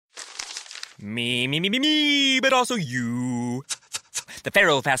Me, but also you. The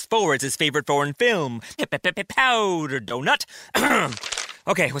Pharaoh fast forwards his favorite foreign film, Powder Donut.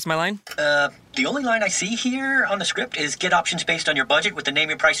 Okay, what's my line? The only line I see here on the script is get options based on your budget with the Name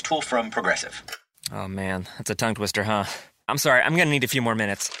Your Price tool from Progressive. Oh man, that's a tongue twister, huh? I'm sorry, I'm gonna need a few more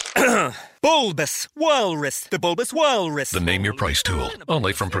minutes. Bulbous Walrus, the Bulbous Walrus. The Name Your Price tool,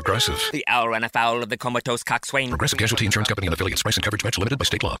 only from Progressive. The owl ran afoul of the comatose coxswain. Progressive Casualty Insurance Company and affiliates. Price and coverage match limited by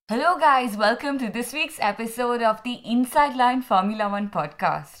state law. Hello guys, welcome to this week's episode of the Inside Line Formula One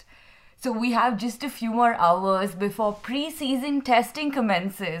podcast. So we have just a few more hours before pre-season testing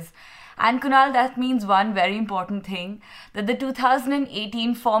commences. And Kunal, that means one very important thing, that the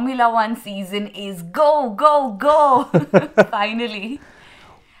 2018 Formula One season is go, go, go, finally.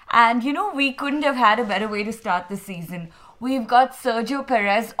 And you know, we couldn't have had a better way to start the season. We've got Sergio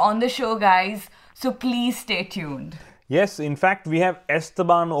Perez on the show, guys, so please stay tuned. Yes, in fact, we have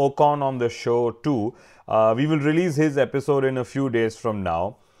Esteban Ocon on the show too. We will release his episode in a few days from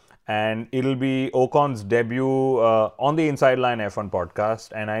now. And it'll be Ocon's debut on the Inside Line F1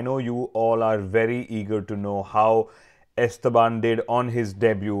 podcast. And I know you all are very eager to know how Esteban did on his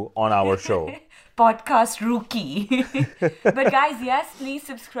debut on our show. Podcast rookie. But guys, yes, please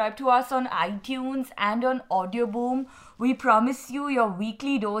subscribe to us on iTunes and on Audio Boom. We promise you your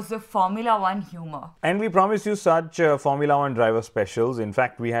weekly dose of Formula One humor. And we promise you such Formula One driver specials. In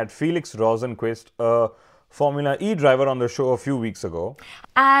fact, we had Felix Rosenqvist, a Formula E driver, on the show a few weeks ago.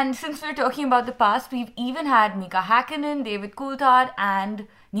 And since we're talking about the past, we've even had Mika Hakkinen, David Coulthard and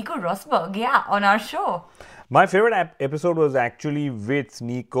Nico Rosberg, on our show. My favorite episode was actually with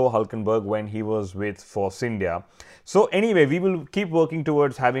Nico Hülkenberg when he was with Force India. So anyway, we will keep working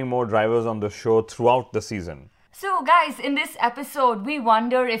towards having more drivers on the show throughout the season. So guys, in this episode, we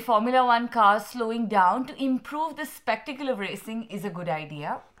wonder if Formula One cars slowing down to improve the spectacle of racing is a good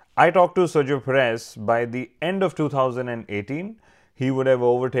idea. I talked to Sergio Perez. By the end of 2018, he would have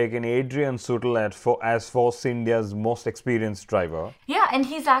overtaken Adrian Sutil as Force India's most experienced driver. Yeah, and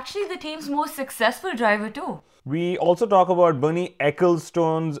he's actually the team's most successful driver too. We also talk about Bernie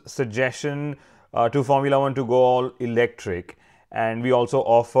Ecclestone's suggestion to Formula One to go all electric. And we also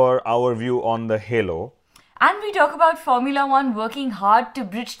offer our view on the Halo. And we talk about Formula One working hard to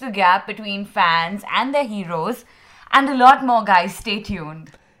bridge the gap between fans and their heroes. And a lot more, guys. Stay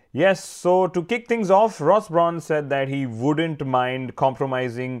tuned. Yes, so to kick things off, Ross Brawn said that he wouldn't mind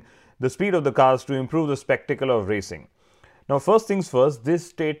compromising the speed of the cars to improve the spectacle of racing. Now, first things first, this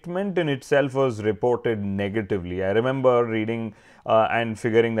statement in itself was reported negatively. I remember reading and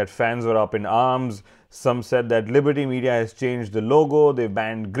figuring that fans were up in arms. Some said that Liberty Media has changed the logo, they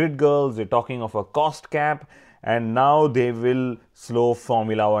banned grid girls, they're talking of a cost cap, and now they will slow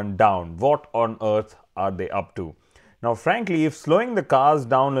Formula One down. What on earth are they up to? Now, frankly, if slowing the cars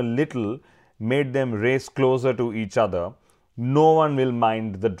down a little made them race closer to each other, no one will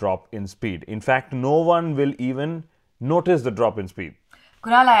mind the drop in speed. In fact, no one will even notice the drop in speed.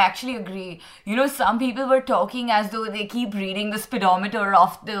 Kunal, I actually agree. You know, some people were talking as though they keep reading the speedometer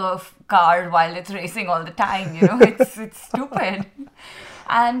of the car while it's racing all the time. You know, it's stupid.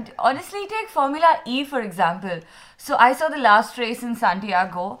 And honestly, take Formula E, for example. So I saw the last race in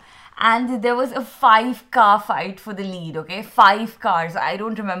Santiago. And there was a 5-car fight for the lead, okay? 5 cars. I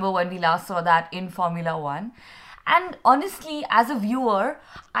don't remember when we last saw that in Formula One. And honestly, as a viewer,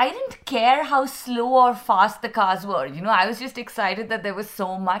 I didn't care how slow or fast the cars were. You know, I was just excited that there was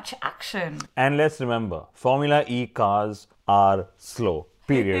so much action. And let's remember, Formula E cars are slow,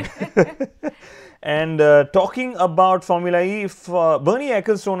 period. And talking about Formula E, Bernie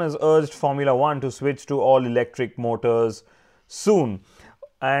Ecclestone has urged Formula One to switch to all-electric motors soon.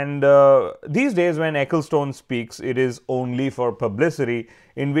 And these days when Ecclestone speaks, it is only for publicity,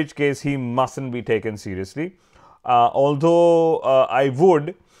 in which case he mustn't be taken seriously. Although I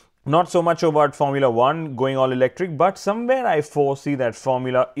would, not so much about Formula One going all electric, but somewhere I foresee that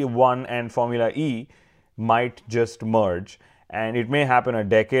Formula One and Formula E might just merge. And it may happen a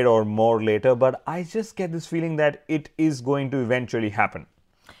decade or more later, but I just get this feeling that it is going to eventually happen.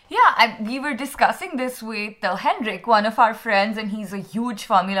 Yeah, we were discussing this with Henrik, one of our friends, and he's a huge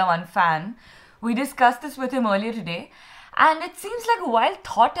Formula One fan. We discussed this with him earlier today, and it seems like a wild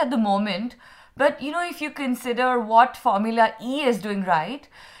thought at the moment. But, you know, if you consider what Formula E is doing right,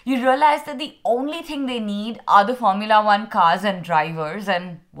 you realize that the only thing they need are the Formula One cars and drivers,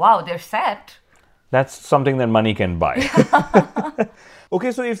 and wow, they're set. That's something that money can buy.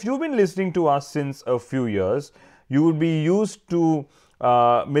 Okay, so if you've been listening to us since a few years, you would be used to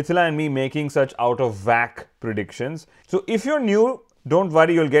Mithila and me making such out of whack predictions. So if you're new, don't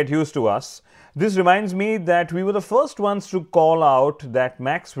worry, you'll get used to us. This reminds me that we were the first ones to call out that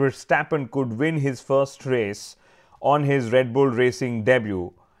Max Verstappen could win his first race on his Red Bull Racing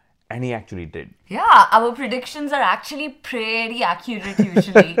debut, and he actually did. Yeah, our predictions are actually pretty accurate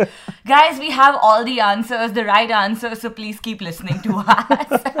usually. Guys, we have all the answers, the right answers, so please keep listening to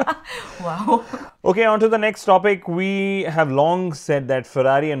us. Wow. Okay, on to the next topic. We have long said that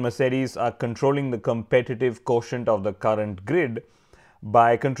Ferrari and Mercedes are controlling the competitive quotient of the current grid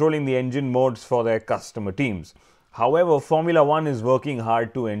by controlling the engine modes for their customer teams. However, Formula One is working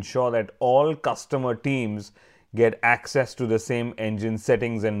hard to ensure that all customer teams get access to the same engine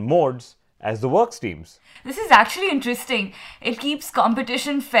settings and modes as the works teams. This is actually interesting. It keeps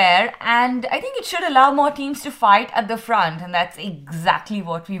competition fair, and I think it should allow more teams to fight at the front, and that's exactly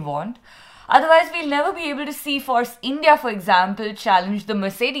what we want. Otherwise, we'll never be able to see Force India, for example, challenge the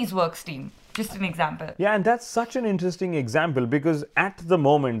Mercedes works team. Just an example. Yeah, and that's such an interesting example because at the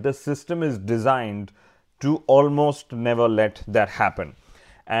moment, the system is designed to almost never let that happen.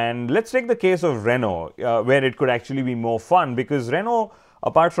 And let's take the case of Renault, where it could actually be more fun because Renault,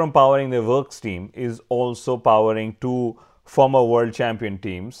 apart from powering their works team, is also powering two former world champion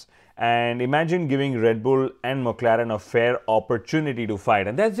teams. And imagine giving Red Bull and McLaren a fair opportunity to fight.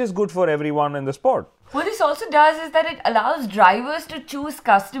 And that's just good for everyone in the sport. What this also does is that it allows drivers to choose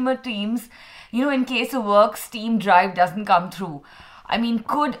customer teams, in case a works team drive doesn't come through. I mean,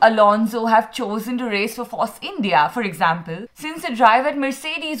 could Alonso have chosen to race for Force India, for example, since the drive at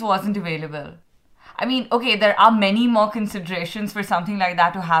Mercedes wasn't available? I mean, okay, there are many more considerations for something like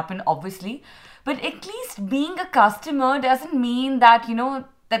that to happen, obviously. But at least being a customer doesn't mean that,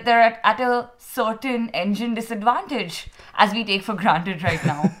 that they're at a certain engine disadvantage, as we take for granted right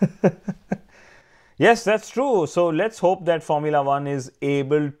now. Yes, that's true. So let's hope that Formula One is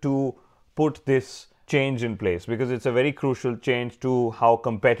able to put this change in place because it's a very crucial change to how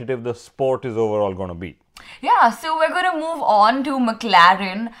competitive the sport is overall going to be. Yeah, so we're going to move on to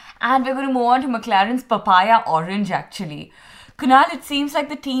McLaren, and we're going to move on to McLaren's Papaya Orange actually. Kunal, it seems like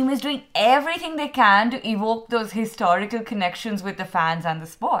the team is doing everything they can to evoke those historical connections with the fans and the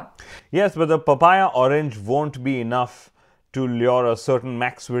sport. Yes, but the Papaya Orange won't be enough to lure a certain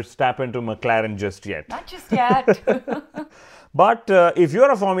Max Verstappen to McLaren just yet. Not just yet. But if you're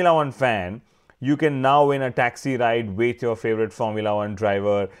a Formula One fan, you can now win a taxi ride with your favorite Formula One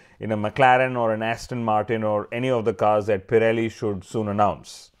driver in a McLaren or an Aston Martin or any of the cars that Pirelli should soon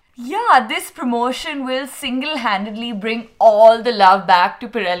announce. Yeah, this promotion will single-handedly bring all the love back to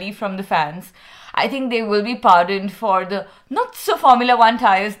Pirelli from the fans. I think they will be pardoned for the not-so-Formula One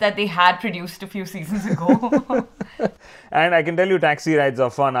tyres that they had produced a few seasons ago. And I can tell you taxi rides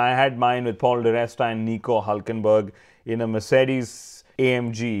are fun. I had mine with Paul di Resta and Nico Hülkenberg in a Mercedes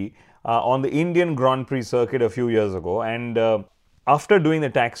AMG on the Indian Grand Prix circuit a few years ago. And after doing the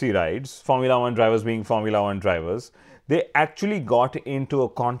taxi rides, Formula One drivers being Formula One drivers, they actually got into a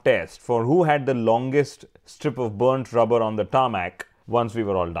contest for who had the longest strip of burnt rubber on the tarmac once we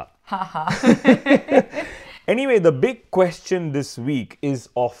were all done. Anyway, the big question this week is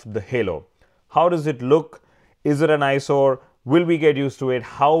of the Halo. How does it look? Is it an eyesore? Will we get used to it?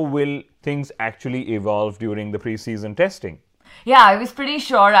 How will things actually evolve during the pre-season testing? Yeah, I was pretty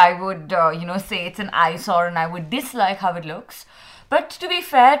sure I would, say it's an eyesore and I would dislike how it looks. But to be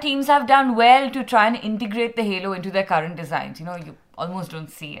fair, teams have done well to try and integrate the Halo into their current designs. You almost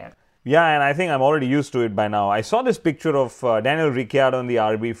don't see it. Yeah, and I think I'm already used to it by now. I saw this picture of Daniel Ricciardo on the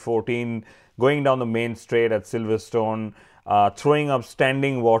RB14 going down the main straight at Silverstone, throwing up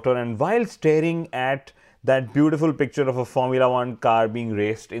standing water, and while staring at that beautiful picture of a Formula One car being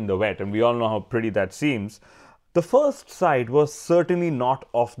raced in the wet, and we all know how pretty that seems, the first sight was certainly not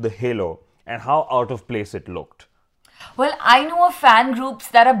of the Halo and how out of place it looked. Well, I know of fan groups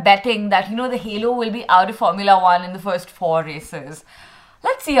that are betting that, the Halo will be out of Formula One in the first 4 races.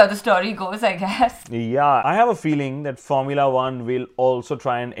 Let's see how the story goes, I guess. Yeah, I have a feeling that Formula One will also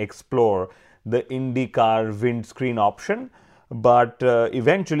try and explore the IndyCar windscreen option. But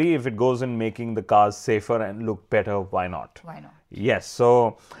eventually, if it goes in making the cars safer and look better, why not? Why not? Yes.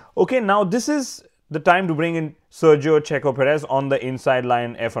 So, okay, now this is the time to bring in Sergio Checo Perez on the Inside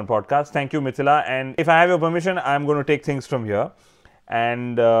Line F1 podcast. Thank you, Mithila. And if I have your permission, I'm going to take things from here.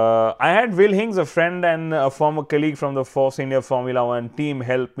 And I had Will Hings, a friend and a former colleague from the Force India Formula One team,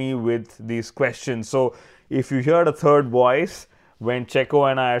 help me with these questions. So if you hear a third voice when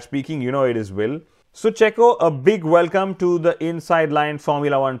Checo and I are speaking, it is Will. So Checo, a big welcome to the Inside Line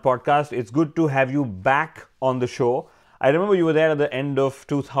Formula One podcast. It's good to have you back on the show. I remember you were there at the end of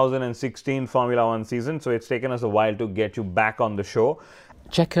 2016 Formula One season, so it's taken us a while to get you back on the show.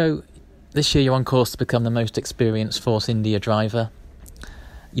 Checo, this year you're on course to become the most experienced Force India driver.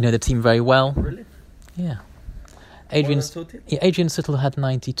 you know the team very well. Really? Yeah. Adrian Suttle had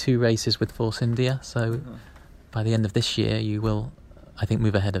 92 races with Force India, so by the end of this year you will, I think,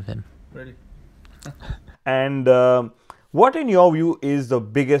 move ahead of him. Really? And what, in your view, is the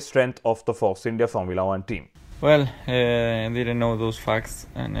biggest strength of the Force India Formula One team? Well, I didn't know those facts,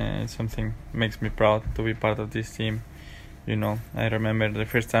 and something makes me proud to be part of this team. You know, I remember the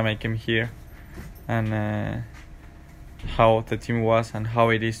first time I came here, and how the team was and how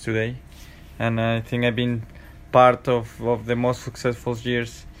it is today. And I think I've been part of the most successful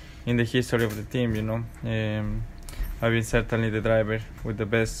years in the history of the team, you know. I've been certainly the driver with the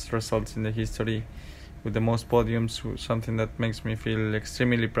best results in the history, with the most podiums, something that makes me feel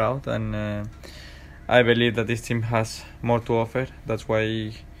extremely proud. And I believe that this team has more to offer. That's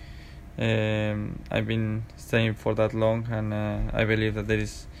why I've been staying for that long, and I believe that there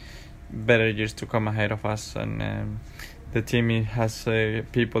is better years to come ahead of us. And the team has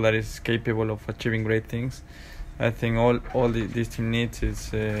people that is capable of achieving great things. I think all this team needs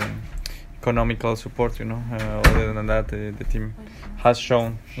is economical support, you know. Other than that, the team has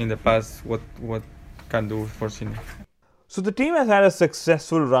shown in the past what can do for Sydney. So the team has had a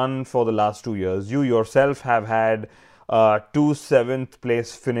successful run for the last 2 years. You yourself have had 2 7th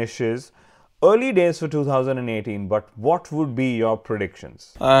place finishes. Early days for 2018, but what would be your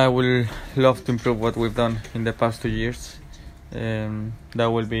predictions? I will love to improve what we've done in the past 2 years. That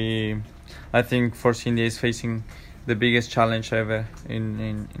will be, I think, Force India is facing the biggest challenge ever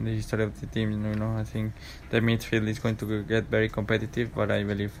in the history of the team. You know, I think the midfield is going to get very competitive, but I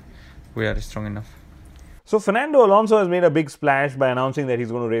believe we are strong enough. So Fernando Alonso has made a big splash by announcing that he's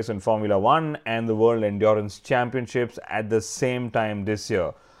going to race in Formula One and the World Endurance Championships at the same time this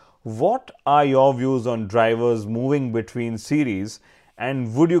year. What are your views on drivers moving between series,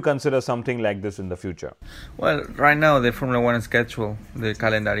 and would you consider something like this in the future? Well, right now the Formula One schedule, the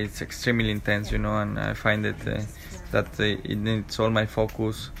calendar is extremely intense, you know, and I find that it needs all my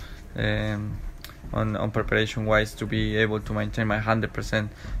focus on preparation wise to be able to maintain my 100%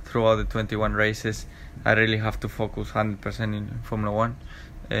 throughout the 21 races. I really have to focus 100% in Formula One.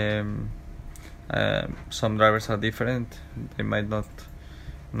 Some drivers are different; they might not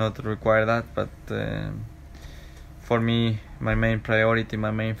require that, but for me, my main priority,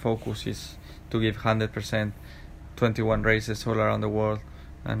 my main focus is to give 100%, 21 races all around the world,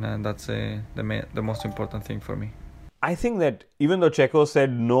 and that's the most important thing for me. I think that even though Checo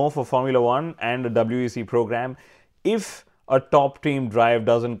said no for Formula One and a WEC program, if a top team drive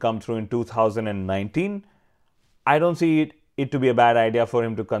doesn't come through in 2019, I don't see it to be a bad idea for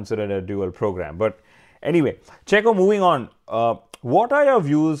him to consider a dual program. But anyway, Checo, moving on. What are your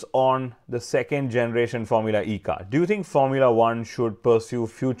views on the second generation Formula E car? Do you think Formula One should pursue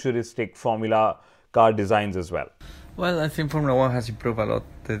futuristic Formula car designs as well? Well, I think Formula One has improved a lot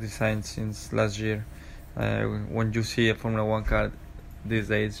the design since last year. When you see a Formula One car these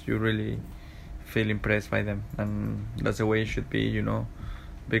days, you really feel impressed by them, and that's the way it should be, you know.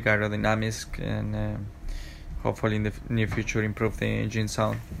 Big aerodynamics, and hopefully in the near future improve the engine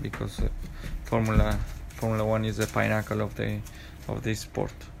sound, because Formula One is the pinnacle of this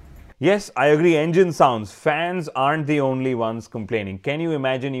sport. Yes, I agree. Engine sounds. Fans aren't the only ones complaining. Can you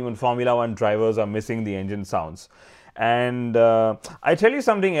imagine even Formula One drivers are missing the engine sounds? And I tell you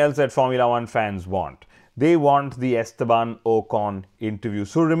something else that Formula One fans want. They want the Esteban Ocon interview.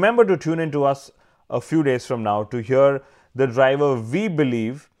 So remember to tune in to us a few days from now to hear the driver we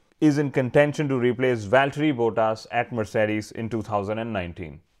believe is in contention to replace Valtteri Bottas at Mercedes in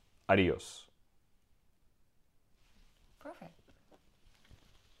 2019. Adios. Perfect.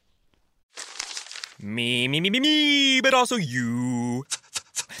 Me, but also you.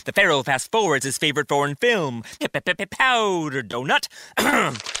 The Pharaoh fast forwards his favorite foreign film, Powder Donut.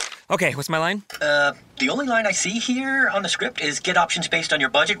 Okay, what's my line? The only line I see here on the script is get options based on your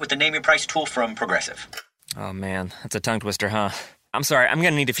budget with the Name Your Price tool from Progressive. Oh man, that's a tongue twister, huh? I'm sorry, I'm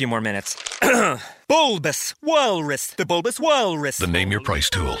gonna need a few more minutes. Bulbous Walrus, the Bulbous Walrus. The Name Your Price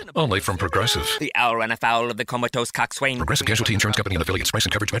tool, only from Progressive. The owl ran afoul of the comatose coxswain. Progressive Casualty Insurance Company and affiliates. Price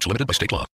and coverage match limited by state law.